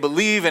death, and they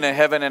believe in a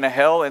heaven and a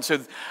hell. And so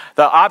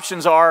the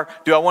options are,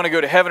 do I want to go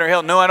to heaven or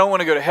hell? No, I don't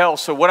want to go to hell.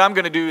 So what I'm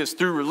going to do is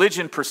through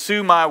religion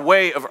pursue my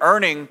way of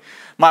earning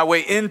my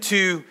way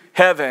into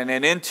heaven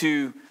and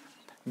into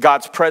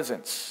God's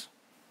presence.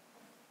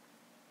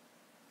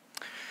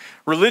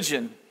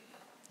 Religion.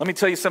 Let me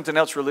tell you something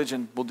else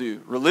religion will do.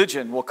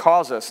 Religion will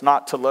cause us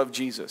not to love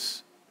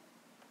Jesus.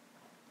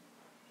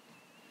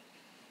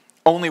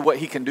 Only what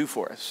He can do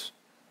for us.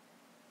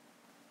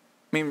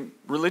 I mean,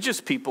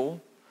 religious people,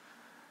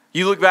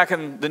 you look back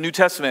in the New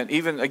Testament,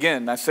 even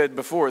again, I said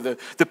before, the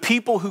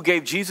people who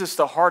gave Jesus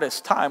the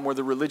hardest time were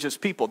the religious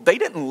people. They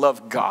didn't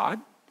love God.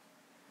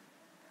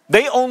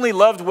 They only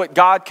loved what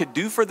God could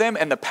do for them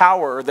and the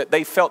power that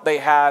they felt they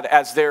had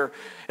as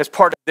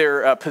part of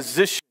their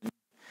position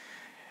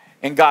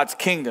in God's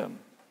kingdom.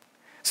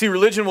 See,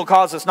 religion will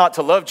cause us not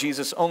to love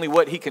Jesus, only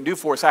what He can do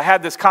for us. I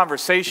had this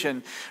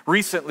conversation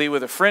recently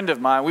with a friend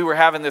of mine. We were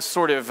having this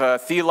sort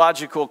of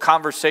theological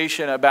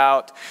conversation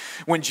about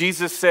when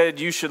Jesus said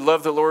you should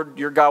love the Lord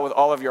your God with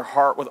all of your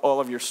heart, with all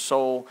of your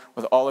soul,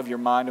 with all of your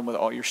mind, and with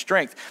all your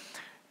strength.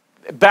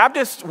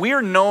 Baptists, we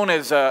are known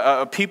as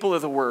a people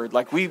of the Word.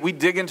 Like we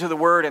dig into the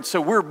Word, and so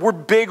we're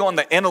big on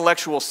the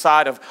intellectual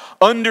side of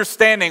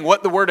understanding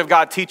what the Word of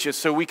God teaches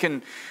so we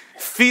can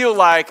feel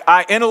like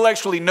I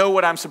intellectually know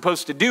what I'm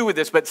supposed to do with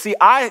this. But see,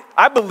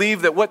 I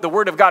believe that what the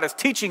Word of God is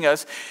teaching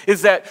us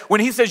is that when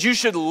He says you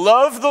should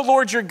love the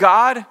Lord your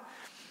God,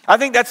 I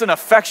think that's an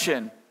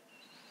affection.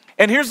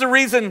 And here's the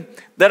reason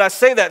that I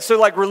say that. So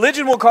like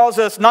religion will cause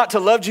us not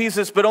to love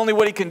Jesus, but only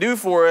what He can do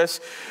for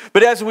us.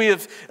 But as we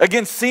have,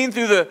 again, seen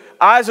through the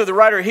eyes of the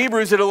writer of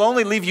Hebrews, it'll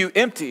only leave you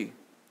empty.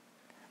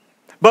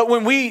 But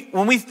when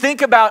we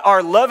think about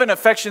our love and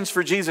affections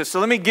for Jesus, so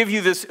let me give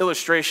you this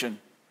illustration,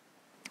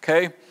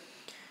 okay?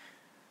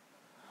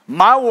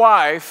 My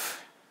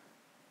wife,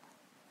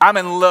 I'm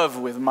in love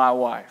with my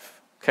wife,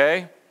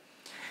 okay?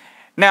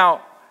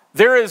 Now,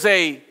 there is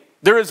a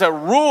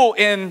rule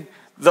in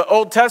the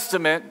Old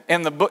Testament,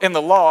 in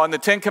the law, in the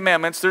Ten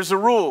Commandments, there's a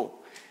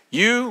rule.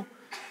 You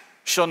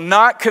shall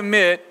not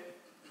commit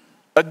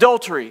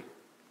adultery.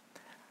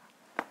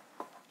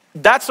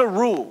 That's a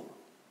rule.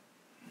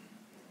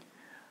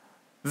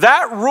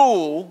 That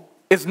rule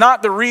is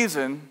not the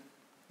reason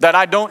that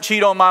I don't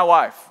cheat on my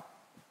wife.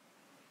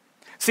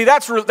 See,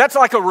 that's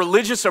like a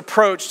religious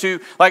approach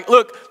to, like,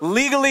 look,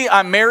 legally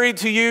I'm married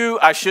to you,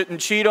 I shouldn't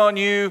cheat on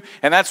you,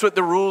 and that's what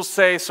the rules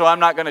say, so I'm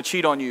not going to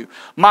cheat on you.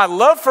 My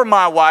love for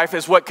my wife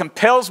is what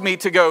compels me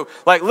to go,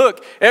 like,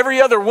 look,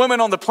 every other woman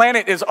on the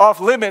planet is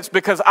off limits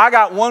because I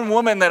got one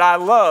woman that I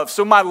love.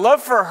 So my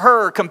love for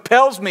her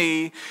compels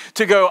me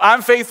to go,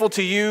 I'm faithful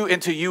to you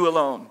and to you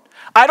alone.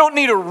 I don't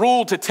need a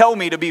rule to tell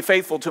me to be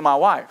faithful to my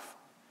wife.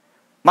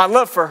 My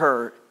love for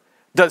her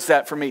does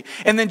that for me.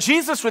 And then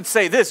Jesus would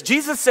say this.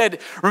 Jesus said,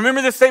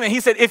 remember this statement?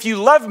 He said, if you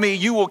love me,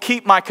 you will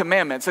keep my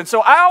commandments. And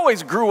so I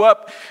always grew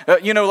up,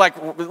 like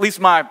at least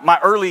my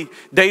early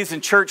days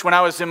in church when I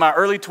was in my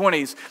early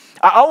 20s,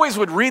 I always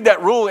would read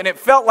that rule and it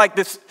felt like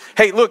this,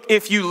 hey, look,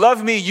 if you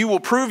love me, you will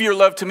prove your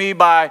love to me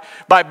by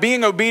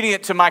being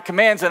obedient to my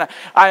commands. And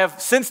I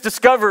have since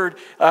discovered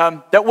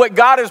that what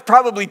God is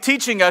probably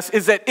teaching us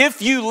is that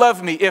if you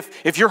love me,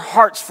 if your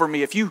heart's for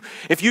me, if you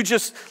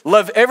just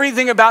love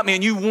everything about me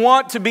and you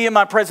want to be in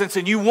my presence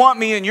and you want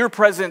me in your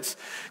presence,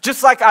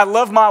 just like I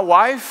love my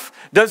wife,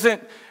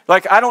 doesn't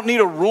Like, I don't need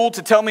a rule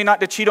to tell me not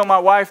to cheat on my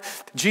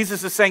wife.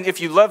 Jesus is saying,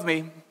 if you love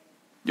me,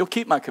 you'll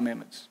keep my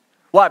commandments.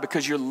 Why?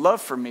 Because your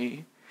love for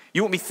me,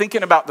 you won't be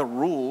thinking about the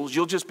rules.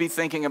 You'll just be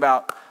thinking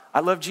about,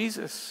 I love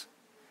Jesus.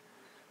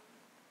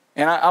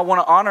 And I want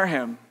to honor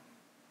him.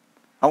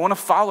 I want to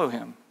follow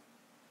him.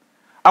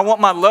 I want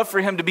my love for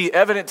him to be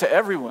evident to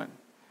everyone.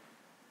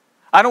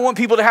 I don't want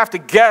people to have to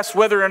guess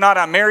whether or not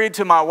I'm married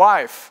to my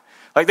wife.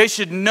 Like, they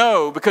should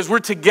know because we're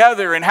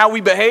together and how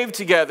we behave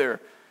together.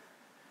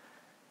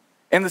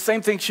 And the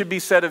same thing should be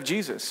said of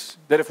Jesus.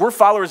 That if we're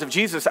followers of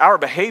Jesus, our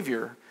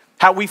behavior,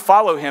 how we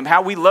follow him,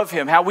 how we love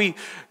him, how we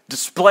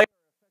display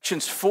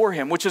affections for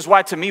him, which is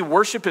why to me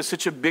worship is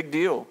such a big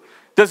deal.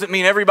 Doesn't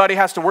mean everybody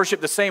has to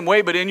worship the same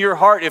way, but in your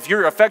heart, if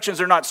your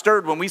affections are not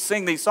stirred when we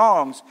sing these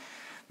songs,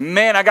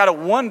 man, I got to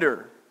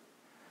wonder,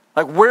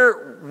 like,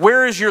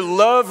 where is your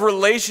love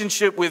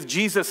relationship with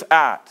Jesus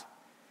at?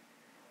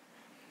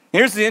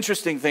 Here's the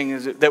interesting thing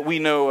is that we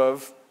know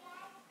of.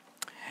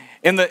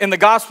 In the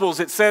Gospels,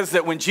 it says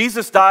that when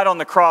Jesus died on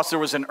the cross, there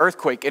was an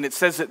earthquake, and it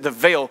says that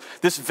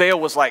this veil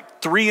was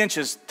like 3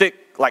 inches thick,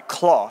 like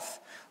cloth.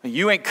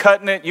 You ain't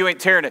cutting it, you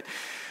ain't tearing it.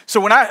 So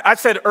when I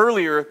said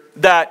earlier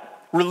that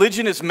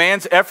religion is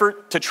man's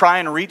effort to try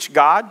and reach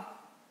God,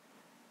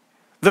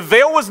 the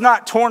veil was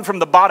not torn from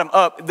the bottom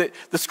up.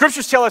 The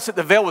scriptures tell us that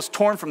the veil was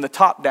torn from the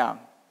top down.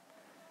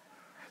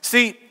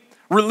 See,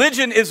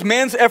 religion is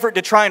man's effort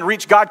to try and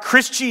reach God.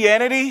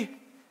 Christianity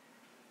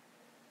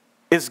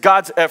is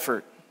God's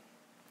effort,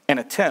 an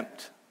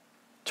attempt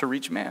to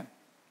reach man.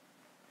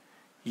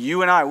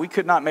 You and I, we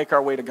could not make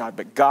our way to God,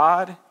 but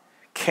God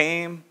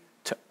came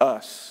to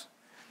us.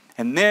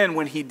 And then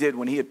when he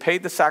had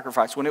paid the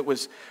sacrifice, when it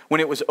was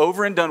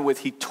over and done with,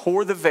 he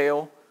tore the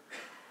veil.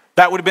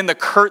 That would have been the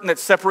curtain that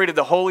separated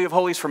the Holy of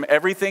Holies from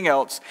everything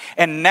else.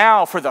 And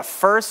now, for the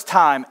first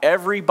time,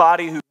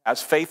 everybody who has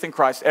faith in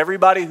Christ,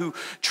 everybody who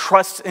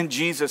trusts in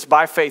Jesus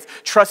by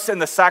faith, trusts in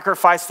the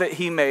sacrifice that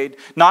he made,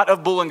 not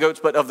of bull and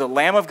goats, but of the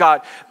Lamb of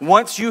God.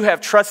 Once you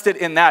have trusted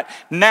in that,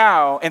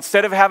 now,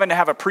 instead of having to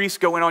have a priest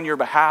go in on your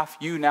behalf,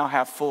 you now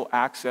have full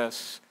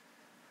access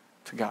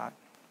to God.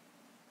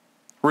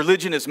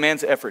 Religion is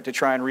man's effort to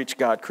try and reach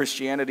God.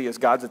 Christianity is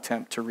God's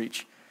attempt to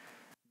reach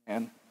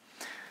man.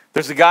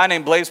 There's a guy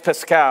named Blaise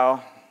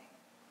Pascal.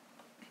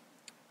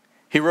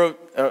 He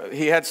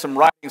had some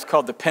writings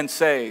called the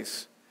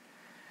Pensées.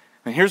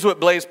 And here's what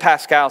Blaise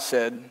Pascal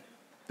said.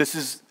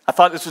 I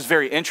thought this was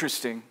very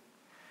interesting.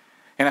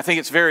 And I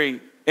think it's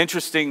very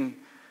interesting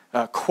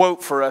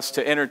quote for us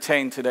to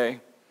entertain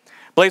today.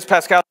 Blaise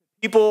Pascal,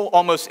 people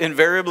almost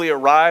invariably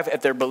arrive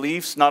at their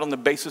beliefs not on the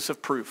basis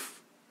of proof.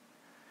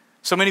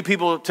 So many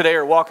people today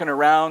are walking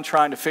around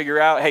trying to figure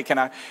out, hey,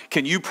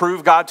 can you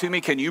prove God to me?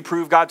 Can you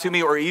prove God to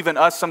me? Or even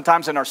us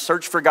sometimes in our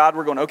search for God,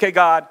 we're going, okay,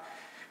 God,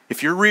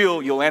 if you're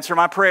real, you'll answer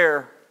my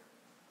prayer.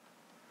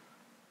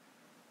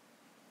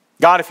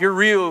 God, if you're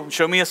real,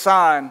 show me a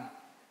sign.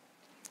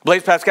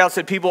 Blaise Pascal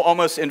said people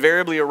almost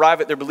invariably arrive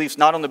at their beliefs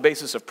not on the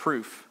basis of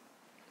proof,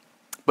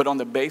 but on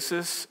the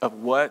basis of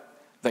what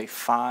they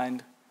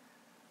find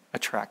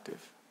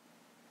attractive.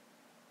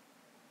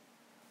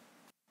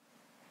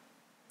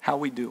 How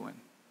we doing?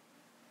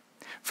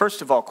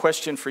 First of all,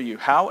 question for you.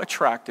 How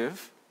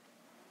attractive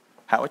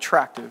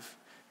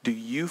do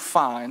you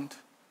find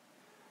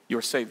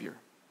your Savior?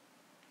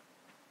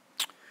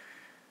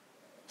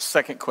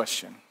 Second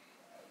question.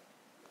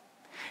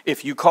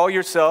 If you call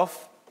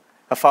yourself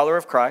a follower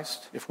of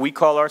Christ, if we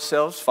call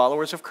ourselves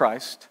followers of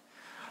Christ,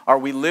 are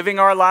we living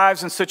our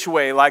lives in such a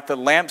way like the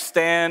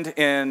lampstand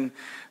in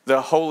the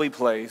holy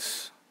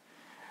place?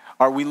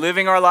 Are we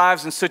living our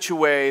lives in such a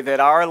way that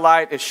our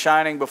light is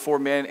shining before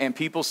men and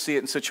people see it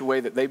in such a way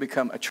that they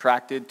become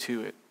attracted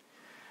to it?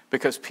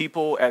 Because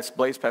people, as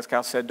Blaise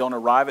Pascal said, don't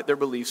arrive at their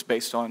beliefs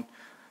based on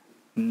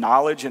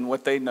knowledge and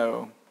what they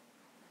know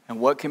and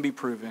what can be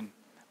proven,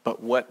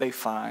 but what they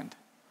find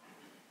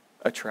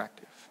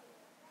attractive.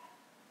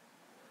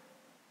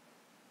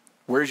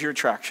 Where's your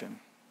attraction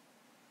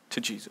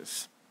to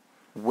Jesus?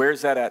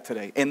 Where's that at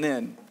today? And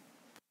then,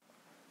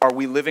 are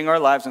we living our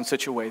lives in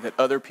such a way that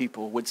other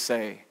people would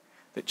say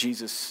that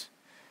Jesus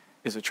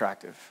is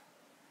attractive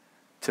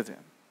to them?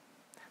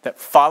 That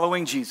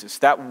following Jesus,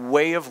 that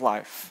way of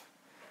life,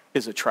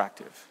 is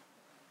attractive.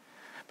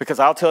 Because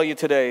I'll tell you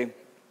today,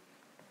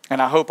 and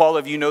I hope all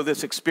of you know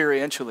this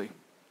experientially,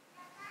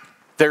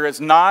 there is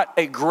not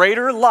a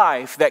greater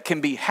life that can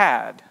be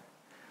had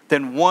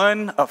than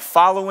one of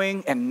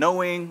following and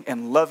knowing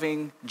and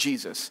loving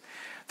Jesus.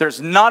 There's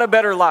not a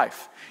better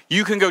life.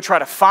 You can go try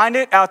to find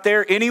it out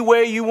there any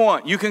way you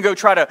want. You can go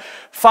try to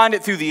find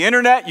it through the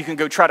internet. You can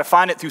go try to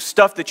find it through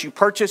stuff that you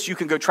purchase. You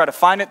can go try to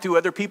find it through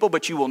other people,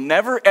 but you will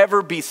never,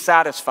 ever be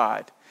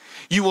satisfied.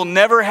 You will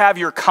never have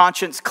your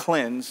conscience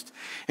cleansed,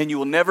 and you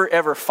will never,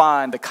 ever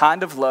find the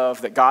kind of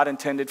love that God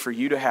intended for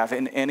you to have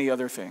in any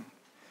other thing.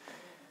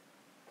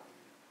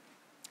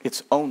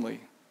 It's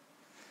only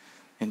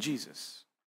in Jesus.